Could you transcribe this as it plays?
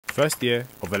First year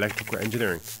of electrical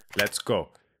engineering. Let's go.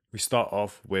 We start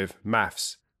off with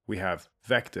maths. We have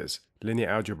vectors, linear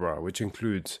algebra, which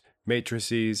includes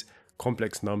matrices,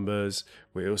 complex numbers.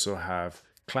 We also have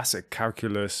classic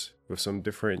calculus with some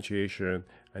differentiation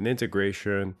and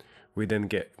integration. We then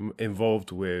get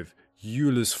involved with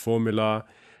Euler's formula,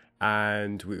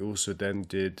 and we also then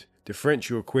did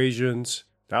differential equations.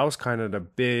 That was kind of the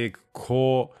big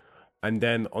core. And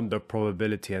then on the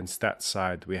probability and stats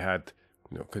side, we had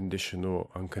conditional,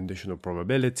 unconditional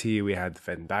probability, we had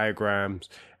Venn diagrams,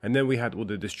 and then we had all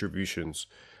the distributions,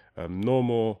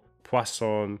 normal,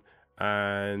 Poisson,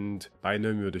 and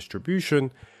binomial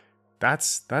distribution.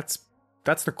 That's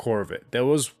the core of it. There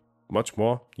was much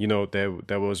more,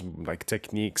 there was like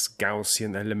techniques,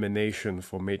 Gaussian elimination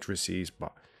for matrices,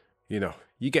 but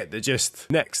you get the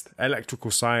gist. Next,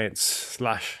 electrical science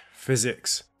 /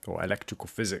 physics or electrical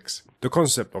physics. The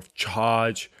concept of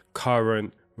charge,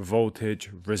 current, voltage,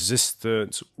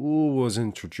 resistance, all was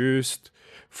introduced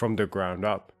from the ground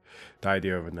up. The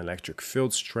idea of an electric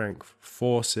field strength,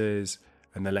 forces,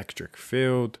 an electric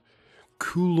field,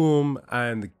 Coulomb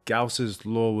and Gauss's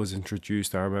law was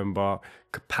introduced, I remember.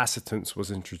 Capacitance was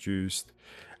introduced,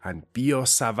 and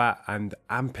Biot-Savart and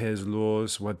Ampere's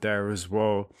laws were there as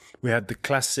well. We had the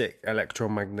classic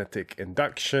electromagnetic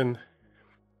induction,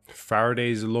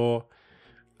 Faraday's law,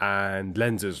 and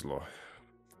Lenz's law.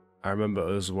 I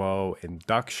remember as well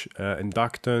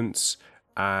inductance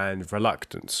and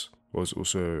reluctance was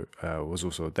also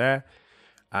there,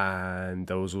 and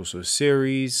there was also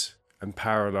series and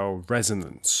parallel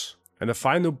resonance. And the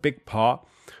final big part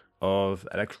of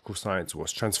electrical science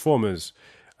was transformers,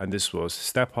 and this was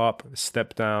step up,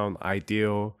 step down,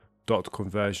 ideal, dot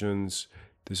conversions.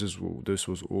 This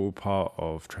was all part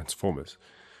of transformers.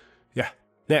 Yeah.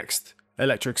 Next,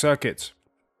 electric circuits.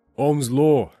 Ohm's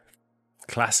law,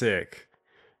 classic.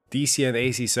 DC and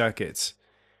AC circuits,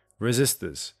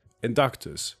 resistors,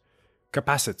 inductors,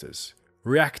 capacitors,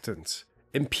 reactants,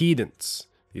 impedance.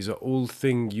 These are all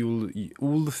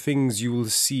the things you will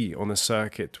see on a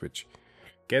circuit, which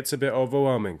gets a bit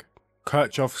overwhelming.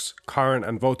 Kirchhoff's current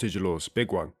and voltage laws,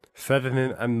 big one.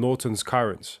 Thevenin and Norton's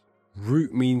currents,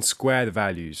 root mean squared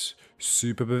values,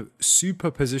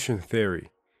 superposition theory.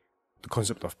 The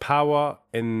concept of power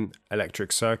in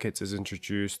electric circuits is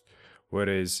introduced. What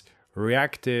is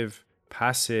reactive,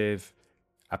 passive,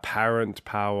 apparent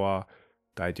power?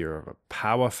 The idea of a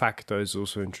power factor is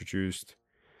also introduced.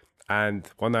 And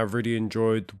one I really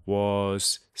enjoyed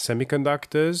was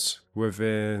semiconductors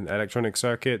within electronic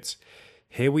circuits.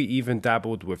 Here we even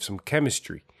dabbled with some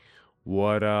chemistry.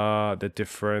 What are the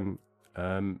different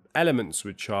elements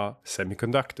which are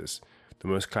semiconductors? The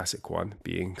most classic one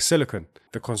being silicon.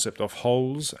 The concept of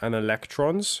holes and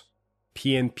electrons,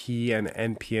 PNP and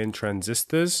NPN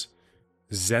transistors,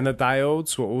 Zener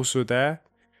diodes were also there.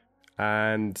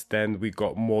 And then we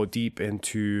got more deep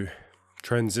into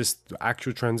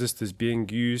actual transistors being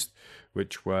used,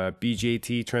 which were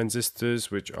BJT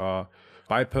transistors, which are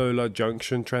bipolar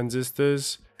junction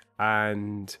transistors,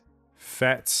 and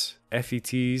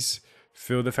FETs,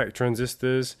 field effect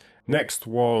transistors. Next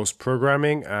was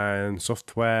programming and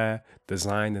software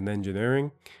design and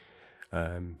engineering.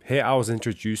 Here I was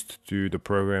introduced to the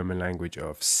programming language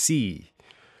of C,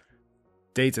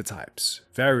 data types,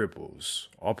 variables,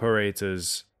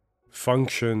 operators,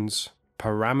 functions,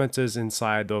 parameters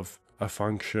inside of a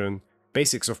function,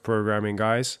 basics of programming,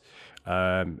 guys.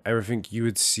 Everything you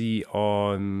would see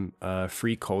on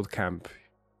Free Code Camp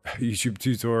YouTube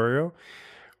tutorial.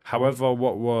 However,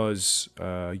 what was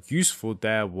useful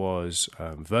there was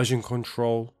version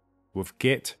control with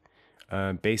Git,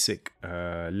 basic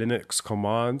Linux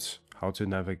commands, how to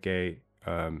navigate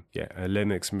a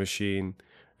Linux machine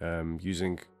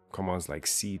using commands like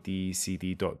cd,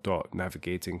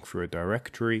 navigating through a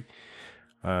directory.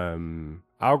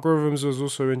 Algorithms was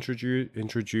also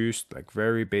introduced, like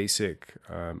very basic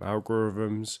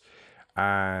algorithms,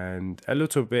 and a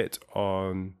little bit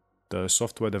on the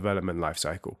software development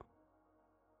lifecycle.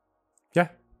 Yeah.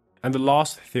 And the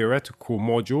last theoretical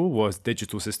module was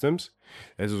digital systems.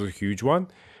 This was a huge one.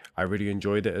 I really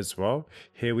enjoyed it as well.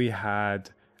 Here we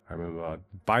had, I remember,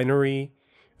 binary,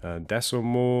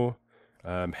 decimal,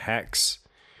 hex,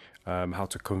 how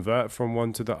to convert from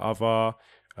one to the other.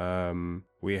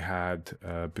 We had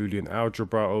Boolean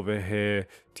algebra over here,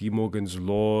 De Morgan's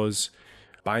laws,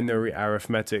 binary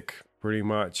arithmetic, pretty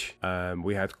much.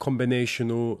 We had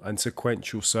combinational and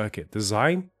sequential circuit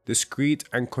design, discrete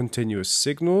and continuous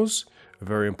signals, a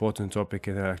very important topic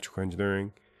in electrical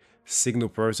engineering, signal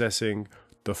processing,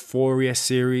 the Fourier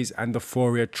series and the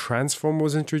Fourier transform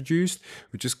was introduced,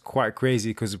 which is quite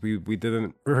crazy because we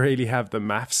didn't really have the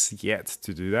maths yet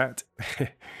to do that.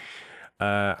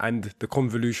 And the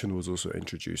convolution was also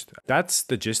introduced. That's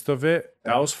the gist of it.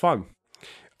 That was fun.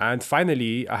 And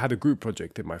finally, I had a group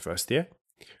project in my first year.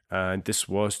 And this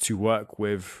was to work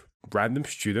with random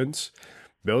students,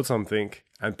 build something,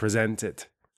 and present it.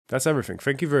 That's everything.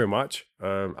 Thank you very much.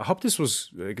 I hope this was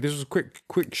a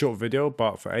quick short video,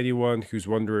 but for anyone who's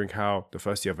wondering how the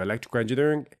first year of electrical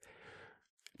engineering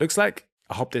looks like,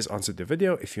 I hope this answered the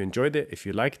video. If you enjoyed it, if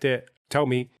you liked it, tell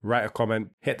me, write a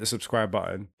comment, hit the subscribe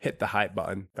button, hit the hype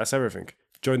button. That's everything.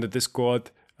 Join the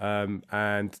Discord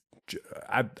and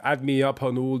add me up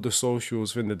on all the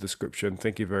socials in the description.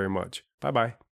 Thank you very much. Bye bye.